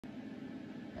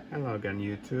Hello again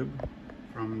YouTube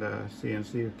from the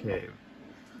CNC cave.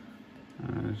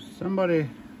 Somebody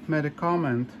made a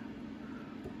comment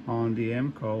on the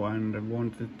MCO and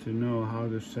wanted to know how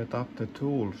to set up the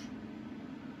tool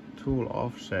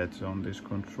offsets on this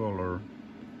controller,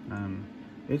 and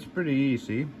it's pretty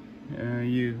easy.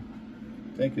 You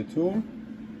take a tool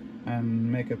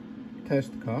and make a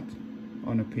test cut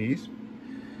on a piece.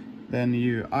 Then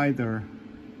you either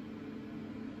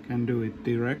can do it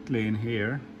directly in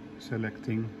here,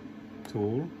 selecting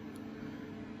tool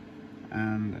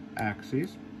and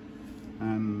axis,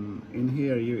 and in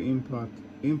here you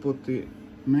input the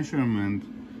measurement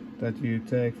that you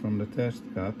take from the test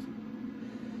cut,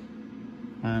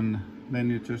 and then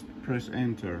you just press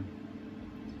enter,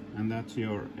 and that's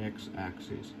your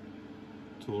x-axis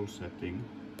tool setting.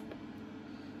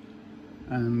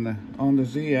 And on the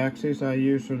z-axis I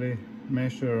usually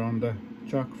measure on the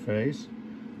chuck face.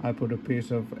 I put a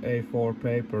piece of A4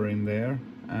 paper in there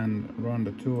and run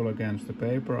the tool against the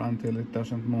paper until it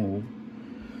doesn't move,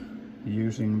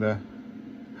 using the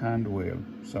hand wheel.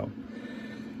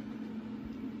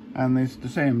 And it's the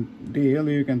same deal.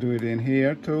 You can do it in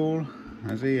here, tool,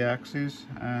 z-axis,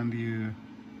 and you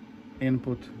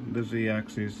input the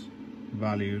z-axis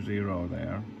value 0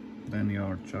 there. Then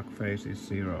your chuck face is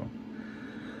 0.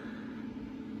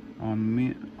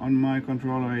 On my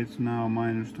controller it's now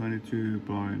minus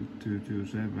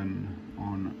 22.227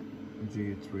 on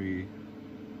G3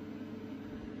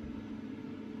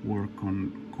 work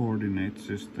on coordinate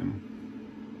system.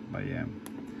 But yeah,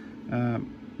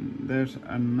 there's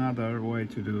another way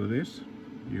to do this.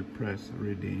 You press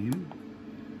redeem,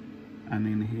 and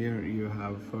in here you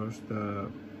have first the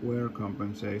wear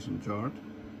compensation chart.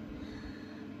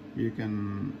 You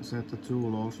can set the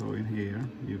tool also in here.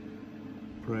 You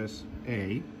press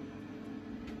A,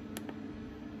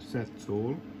 set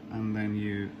tool, and then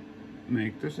you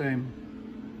make the same,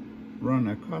 run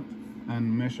a cut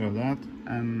and measure that,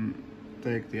 and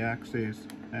take the axis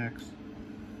X,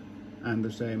 and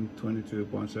the same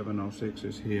 22.706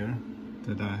 is here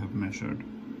that I have measured,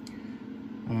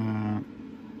 and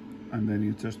then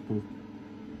you just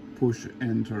push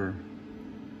enter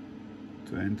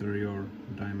to enter your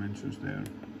dimensions there.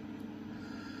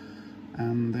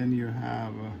 And then you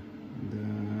have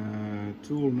the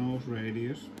tool nose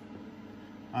radius.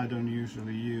 I don't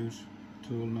usually use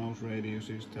tool nose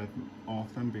radiuses that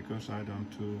often because I don't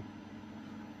do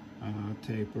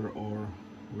taper or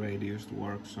radius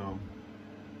work, so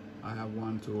I have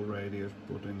one tool radius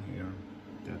put in here.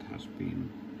 That has been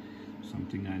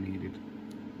something I needed,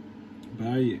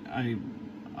 but I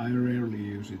rarely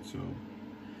use it, so.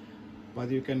 But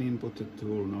you can input the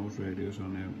tool nose radius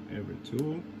on every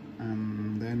tool.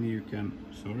 And then you can,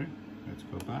 let's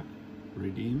go back,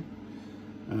 redeem.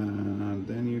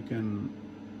 Then you can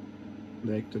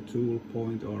make the tool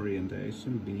point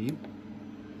orientation B.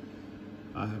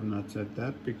 I have not set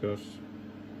that because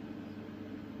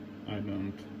I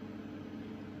don't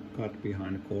cut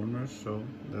behind corners, so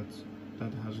that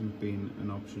hasn't been an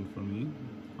option for me,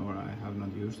 or I have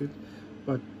not used it.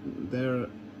 But there,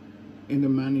 in the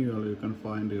manual, you can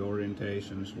find the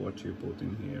orientations, what you put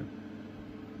in here.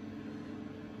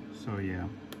 So yeah,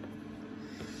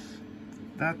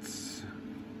 that's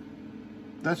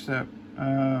a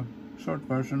short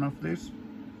version of this.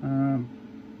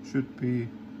 Should be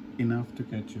enough to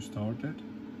get you started,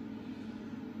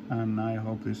 and I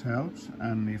hope this helps.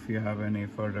 And if you have any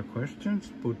further questions,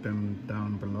 put them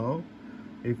down below.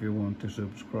 If you want to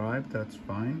subscribe, that's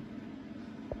fine,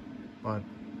 but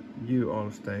you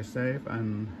all stay safe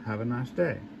and have a nice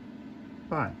day.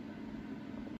 Bye.